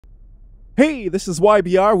Hey, this is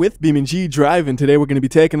WhyBeAre with BeamNG.drive, and today we're going to be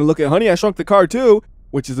taking a look at Honey, I Shrunk the Car 2,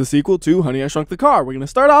 which is a sequel to Honey, I Shrunk the Car. We're going to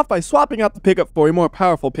start off by swapping out the pickup for a more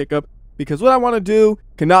powerful pickup, because what I want to do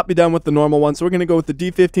cannot be done with the normal one, so we're going to go with the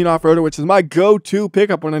D15 Off-Roader, which is my go-to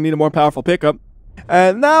pickup when I need a more powerful pickup.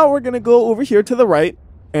 And now we're going to go over here to the right,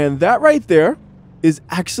 and that right there is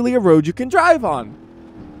actually a road you can drive on.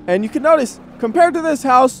 And you can notice, compared to this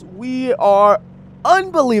house, we are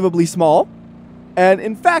unbelievably small. And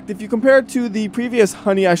in fact, if you compare it to the previous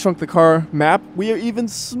Honey, I Shrunk the Car map, we are even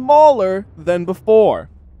smaller than before.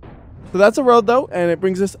 So that's a road though, and it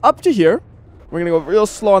brings us up to here. We're going to go real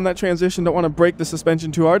slow on that transition, don't want to break the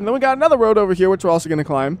suspension too hard. And then we got another road over here, which we're also going to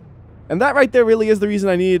climb. And that right there really is the reason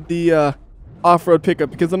I needed the off-road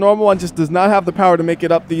pickup, because the normal one just does not have the power to make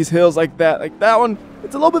it up these hills like that. Like that one,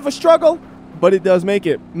 it's a little bit of a struggle, but it does make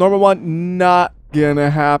it. Normal one, not gonna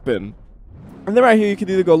happen. And then right here, you can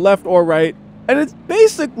either go left or right. And it's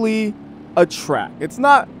basically a track. It's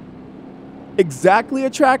not exactly a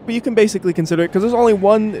track, but you can basically consider it, because there's only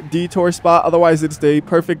one detour spot. Otherwise, it's a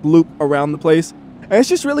perfect loop around the place. And it's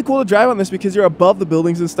just really cool to drive on this because you're above the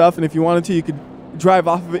buildings and stuff. And if you wanted to, you could drive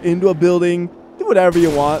off of it into a building, do whatever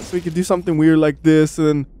you want. So we could do something weird like this.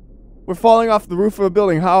 And we're falling off the roof of a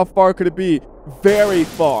building. How far could it be? Very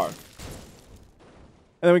far. And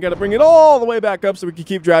then we got to bring it all the way back up so we can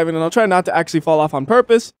keep driving. And I'll try not to actually fall off on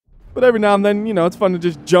purpose. But every now and then, you know, it's fun to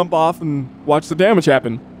just jump off and watch the damage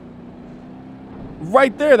happen.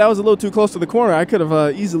 Right there, that was a little too close to the corner. I could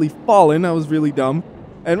have easily fallen. That was really dumb.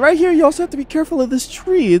 And right here, you also have to be careful of this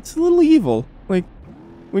tree. It's a little evil. Like,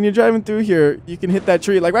 when you're driving through here, you can hit that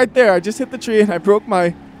tree. Like right there, I just hit the tree and I broke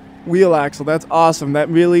my wheel axle. That's awesome. That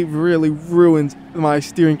really, really ruins my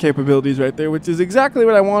steering capabilities right there, which is exactly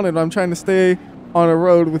what I wanted. I'm trying to stay on a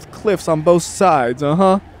road with cliffs on both sides.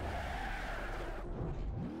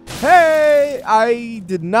 Hey, I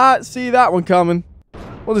did not see that one coming.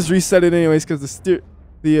 We'll just reset it anyways because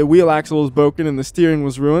the wheel axle was broken and the steering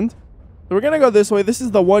was ruined. So we're going to go this way. This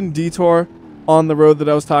is the one detour on the road that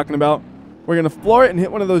I was talking about. We're going to floor it and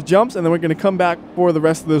hit one of those jumps, and then we're going to come back for the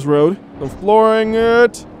rest of this road. So flooring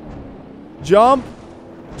it. Jump.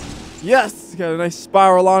 Yes, got a nice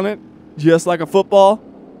spiral on it, just like a football.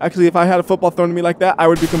 Actually, if I had a football thrown to me like that, I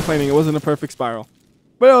would be complaining. It wasn't a perfect spiral.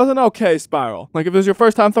 But it was an okay spiral. Like, if it was your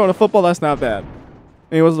first time throwing a football, that's not bad.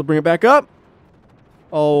 Anyways, we'll bring it back up.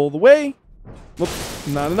 All the way. Whoops,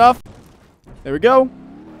 not enough. There we go.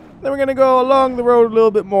 Then we're going to go along the road a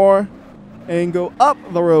little bit more. And go up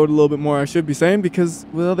the road a little bit more, I should be saying. Because,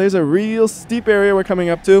 well, there's a real steep area we're coming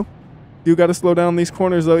up to. You got to slow down these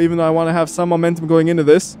corners, though, even though I want to have some momentum going into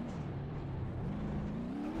this.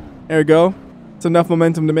 There we go. It's enough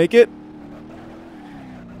momentum to make it.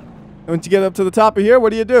 Once you get up to the top of here,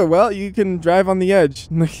 what do? Well, you can drive on the edge.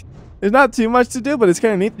 There's not too much to do, but it's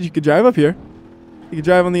kind of neat that you could drive up here. You can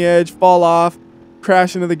drive on the edge, fall off,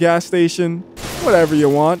 crash into the gas station, whatever you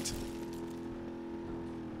want.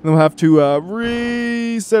 Then we'll have to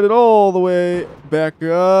reset it all the way back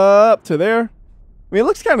up to there. I mean, it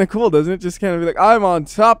looks kind of cool, doesn't it? Just kind of be like, I'm on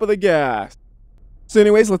top of the gas. So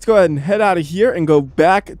anyways, let's go ahead and head out of here and go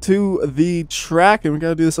back to the track. And we got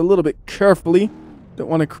to do this a little bit carefully. Don't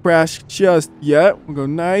want to crash just yet. We'll go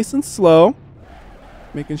nice and slow.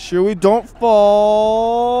 Making sure we don't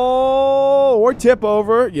fall or tip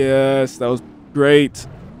over. Yes, that was great.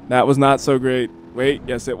 That was not so great. Wait,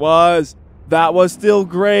 yes it was. That was still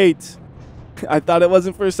great. I thought it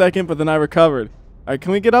wasn't for a second, but then I recovered. All right,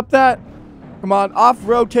 can we get up that? Come on,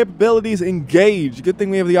 off-road capabilities engaged. Good thing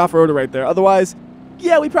we have the off-roader right there. Otherwise,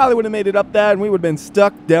 yeah, we probably would have made it up that, and we would have been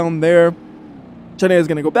stuck down there. Chennai is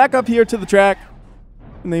going to go back up here to the track.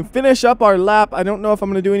 And then finish up our lap. I don't know if I'm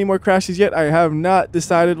going to do any more crashes yet. I have not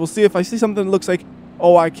decided. We'll see if I see something that looks like,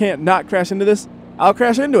 oh, I can't not crash into this. I'll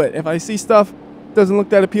crash into it. If I see stuff that doesn't look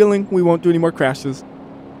that appealing, we won't do any more crashes.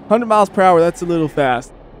 100 miles per hour, that's a little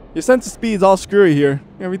fast. Your sense of speed's all screwy here.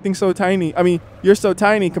 Everything's so tiny. I mean, you're so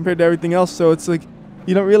tiny compared to everything else, so it's like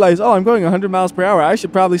you don't realize, oh, I'm going 100 miles per hour. I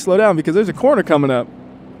should probably slow down because there's a corner coming up.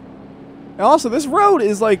 And also, this road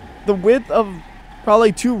is like the width of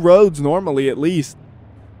probably 2 roads normally at least.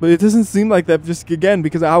 But it doesn't seem like that just, again,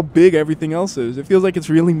 because of how big everything else is. It feels like it's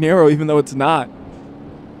really narrow, even though it's not.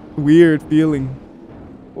 Weird feeling.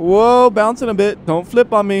 Whoa, bouncing a bit. Don't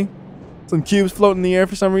flip on me. Some cubes floating in the air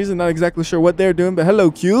for some reason. Not exactly sure what they're doing, but hello,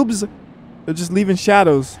 cubes. They're just leaving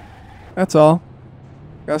shadows. That's all.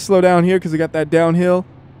 Gotta slow down here because we got that downhill.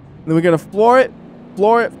 And then we're going to floor it, and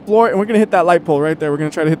we're going to hit that light pole right there. We're going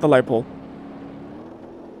to try to hit the light pole.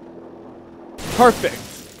 Perfect.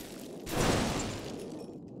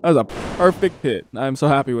 That was a perfect hit. I'm so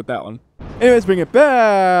happy with that one. Anyways, bring it back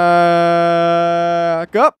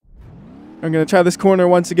up. I'm going to try this corner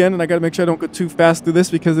once again, and I got to make sure I don't go too fast through this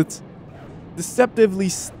because it's deceptively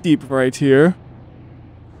steep right here.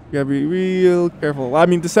 You got to be real careful. I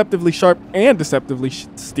mean, deceptively sharp and deceptively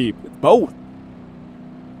steep. It's both.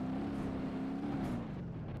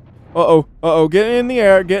 Uh-oh. Uh-oh. Getting in the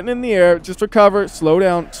air. Getting in the air. Just recover. Slow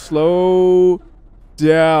down. Slow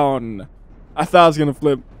down. I thought I was going to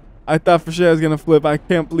flip. I thought for sure I was going to flip. I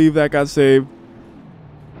can't believe that got saved.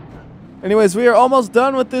 Anyways, we are almost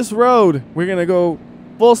done with this road. We're going to go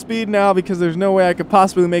full speed now because there's no way I could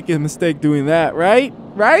possibly make a mistake doing that. Right?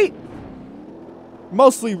 Right?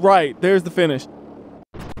 Mostly right. There's the finish.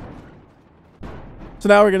 So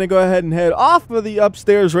now we're going to go ahead and head off of the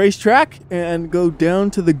upstairs racetrack and go down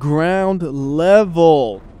to the ground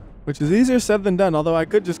level, which is easier said than done, although I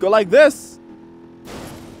could just go like this.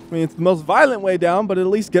 I mean, it's the most violent way down, but at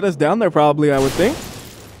least get us down there probably, I would think.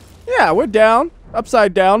 Yeah, we're down,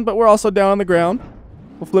 upside down, but we're also down on the ground.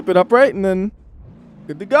 We'll flip it upright and then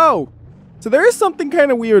good to go. So there is something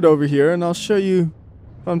kind of weird over here, and I'll show you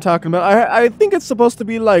what I'm talking about. I think it's supposed to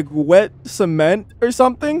be like wet cement or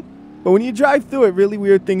something. But when you drive through it, really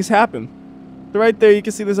weird things happen. So right there, you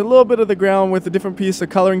can see there's a little bit of the ground with a different piece of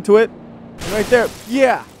coloring to it. And right there,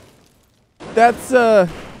 yeah. That's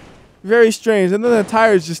very strange. And then the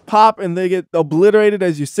tires just pop and they get obliterated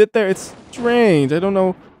as you sit there. It's strange. I don't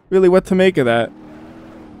know really what to make of that.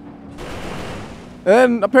 And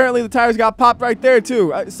then apparently the tires got popped right there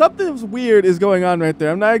too. Something weird is going on right there.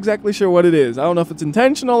 I'm not exactly sure what it is. I don't know if it's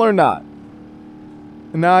intentional or not.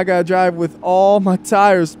 And now I gotta drive with all my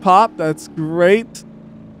tires popped. That's great.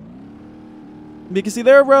 You can see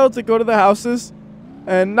there are roads that go to the houses,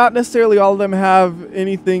 and not necessarily all of them have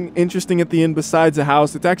anything interesting at the end besides a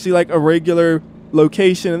house. It's actually like a regular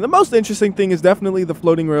location, and the most interesting thing is definitely the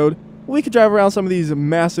floating road. We could drive around some of these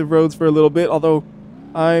massive roads for a little bit, although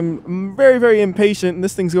I'm very, very impatient, and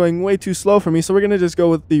this thing's going way too slow for me, so we're gonna just go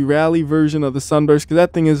with the rally version of the Sunburst, because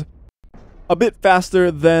that thing is a bit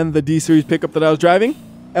faster than the D-Series pickup that I was driving.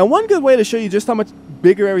 And one good way to show you just how much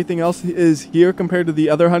bigger everything else is here compared to the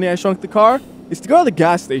other Honey, I Shrunk the Car is to go to the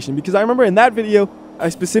gas station, because I remember in that video I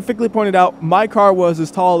specifically pointed out my car was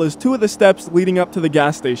as tall as 2 of the steps leading up to the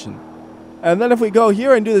gas station. And then if we go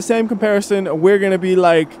here and do the same comparison, we're going to be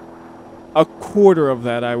like a quarter of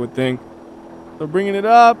that, I would think. So bringing it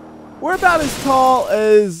up, we're about as tall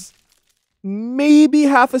as maybe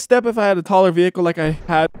half a step if I had a taller vehicle like I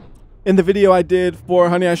had in the video I did for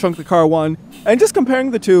Honey, I Shrunk the Car 1. And just comparing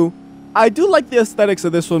the two, I do like the aesthetics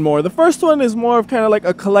of this one more. The first one is more of kind of like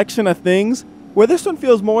a collection of things, where this one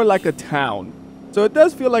feels more like a town. So it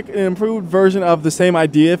does feel like an improved version of the same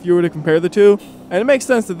idea if you were to compare the two. And it makes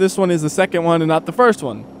sense that this one is the second one and not the first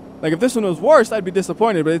one. Like if this one was worse, I'd be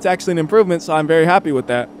disappointed, but it's actually an improvement, so I'm very happy with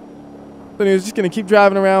that. So anyways, just going to keep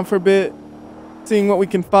driving around for a bit, seeing what we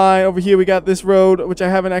can find. Over here we got this road, which I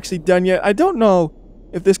haven't actually done yet. I don't know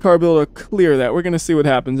if this car will be able to clear that. We're going to see what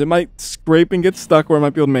happens. It might scrape and get stuck, or it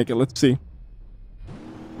might be able to make it. Let's see.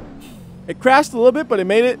 It crashed a little bit, but it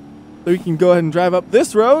made it. So we can go ahead and drive up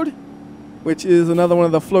this road, which is another one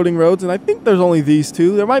of the floating roads. And I think there's only these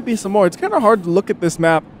two. There might be some more. It's kind of hard to look at this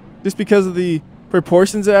map just because of the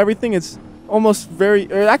proportions of everything. It's almost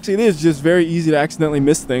very, or actually it is just very easy to accidentally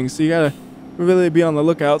miss things. So you got to really be on the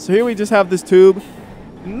lookout. So here we just have this tube.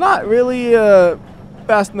 Not really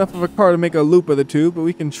fast enough of a car to make a loop of the tube, but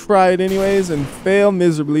we can try it anyways and fail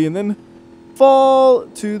miserably and then fall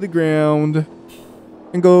to the ground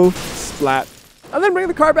and go splat. And then bring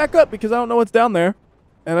the car back up because I don't know what's down there.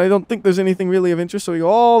 And I don't think there's anything really of interest, so we go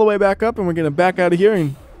all the way back up and we're going to back out of here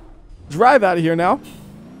and drive out of here now.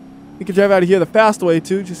 We can drive out of here the fast way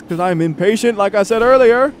too, just because I'm impatient like I said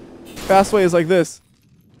earlier. Fast way is like this.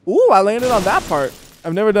 Ooh, I landed on that part.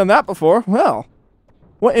 I've never done that before. Well,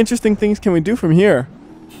 what interesting things can we do from here?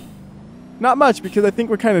 Not much, because I think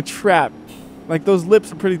we're kind of trapped. Like, those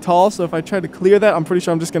lips are pretty tall, so if I try to clear that, I'm pretty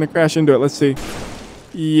sure I'm just going to crash into it. Let's see.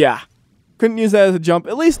 Yeah. Couldn't use that as a jump,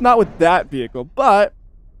 at least not with that vehicle. But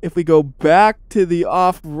if we go back to the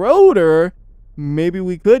off-roader, maybe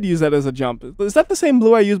we could use that as a jump. Is that the same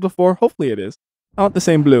blue I used before? Hopefully it is. I want the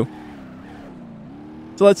same blue.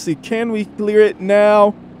 So let's see. Can we clear it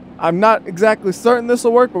now? I'm not exactly certain this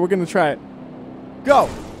will work, but we're going to try it. Go.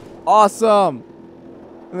 Awesome.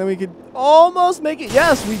 And then we could almost make it.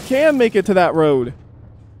 Yes, we can make it to that road.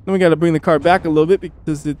 Then we got to bring the car back a little bit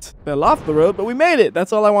because it fell off the road, but we made it.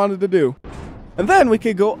 That's all I wanted to do. And then we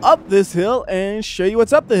could go up this hill and show you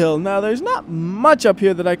what's up the hill. Now, there's not much up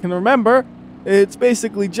here that I can remember. It's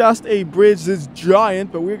basically just a bridge that's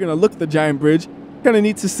giant, but we're going to look at the giant bridge. Kind of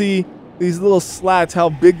neat to see these little slats, how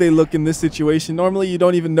big they look in this situation. Normally, you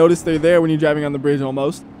don't even notice they're there when you're driving on the bridge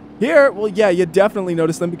almost. Here, well, yeah, you definitely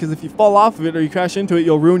notice them because if you fall off of it or you crash into it,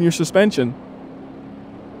 you'll ruin your suspension.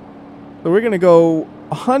 So we're going to go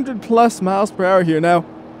 100 plus miles per hour here. Now,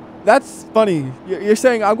 that's funny. You're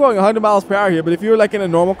saying I'm going 100 miles per hour here, but if you were like in a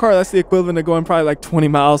normal car, that's the equivalent of going probably like 20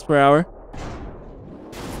 miles per hour.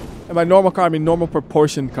 And by normal car, I mean normal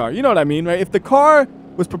proportioned car. You know what I mean, right? If the car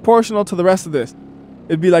was proportional to the rest of this,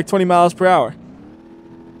 it'd be like 20 miles per hour.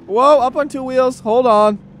 Whoa, up on two wheels. Hold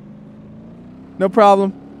on. No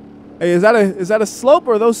problem. Hey, is that a slope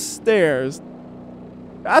or are those stairs?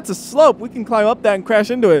 That's a slope. We can climb up that and crash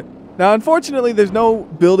into it. Now, unfortunately, there's no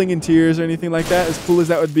building interiors or anything like that. As cool as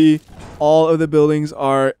that would be, all of the buildings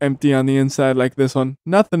are empty on the inside like this one.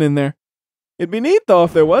 Nothing in there. It'd be neat, though,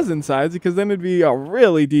 if there was insides, because then it'd be a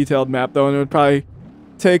really detailed map, though, and it would probably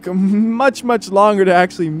take much, much longer to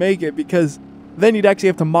actually make it, because then you'd actually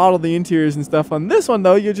have to model the interiors and stuff. On this one,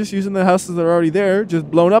 though, you're just using the houses that are already there, just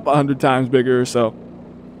blown up 100 times bigger or so.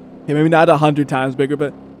 Yeah, maybe not 100 times bigger,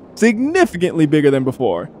 but significantly bigger than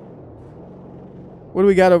before. What do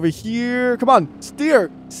we got over here? Come on,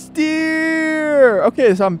 steer! Steer!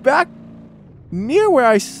 Okay, so I'm back near where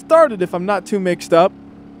I started if I'm not too mixed up.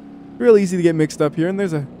 Real easy to get mixed up here. And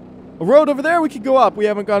there's a road over there we could go up. We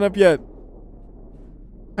haven't gone up yet.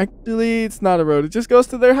 Actually, it's not a road. It just goes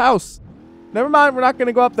to their house. Never mind, we're not going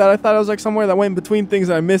to go up that. I thought it was like somewhere that went in between things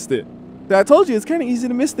and I missed it. I told you, it's kind of easy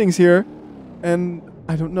to miss things here. And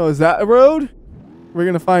I don't know, is that a road? We're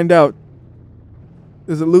going to find out.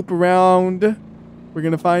 Does it loop around? We're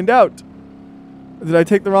going to find out. Did I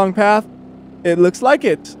take the wrong path? It looks like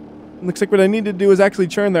it. Looks like what I need to do is actually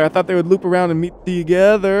turn there. I thought they would loop around and meet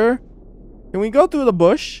together. Can we go through the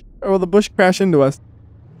bush? Or will the bush crash into us?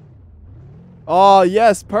 Oh,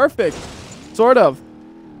 yes. Perfect. Sort of.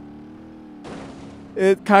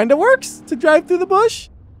 It kind of works to drive through the bush.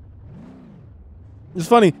 It's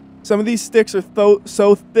funny. Some of these sticks are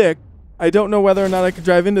so thick, I don't know whether or not I could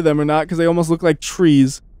drive into them or not because they almost look like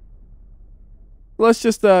trees. Let's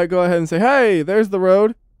just go ahead and say, hey, there's the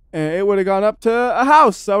road. And it would have gone up to a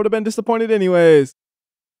house. I would have been disappointed anyways.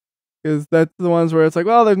 Because that's the ones where it's like,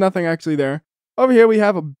 well, there's nothing actually there. Over here we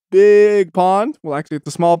have a big pond. Well, actually, it's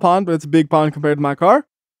a small pond, but it's a big pond compared to my car.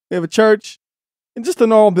 We have a church. And just the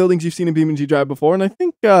normal buildings you've seen in BeamNG.drive before. And I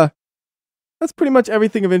think that's pretty much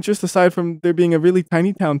everything of interest aside from there being a really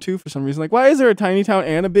tiny town too for some reason. Like, why is there a tiny town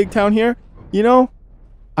and a big town here? You know,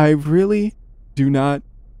 I really do not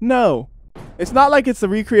know. It's not like it's the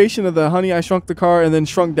recreation of the Honey, I Shrunk the Car and then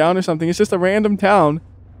shrunk down or something. It's just a random town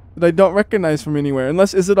that I don't recognize from anywhere.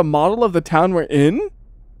 Unless, is it a model of the town we're in?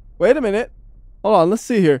 Wait a minute. Hold on, let's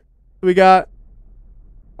see here. We got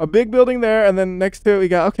a big building there, and then next to it we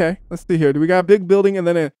got, okay, let's see here. Do we got a big building and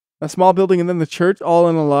then a small building and then the church all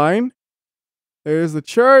in a line? There's the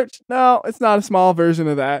church. No, it's not a small version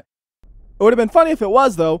of that. It would have been funny if it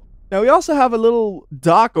was, though. Now, we also have a little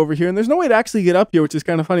dock over here, and there's no way to actually get up here, which is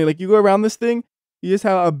kind of funny. Like, you go around this thing, you just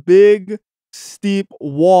have a big, steep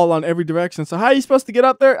wall on every direction. So how are you supposed to get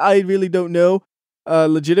up there? I really don't know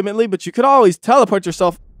legitimately, but you could always teleport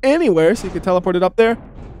yourself anywhere, so you could teleport it up there.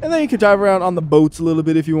 And then you could drive around on the boats a little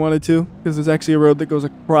bit if you wanted to, because there's actually a road that goes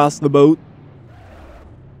across the boat.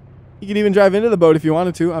 You could even drive into the boat if you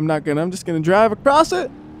wanted to. I'm not gonna. I'm just gonna drive across it.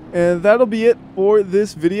 And that'll be it for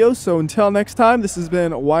this video. So until next time, this has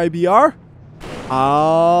been WhyBeAre.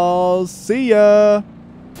 I'll see ya.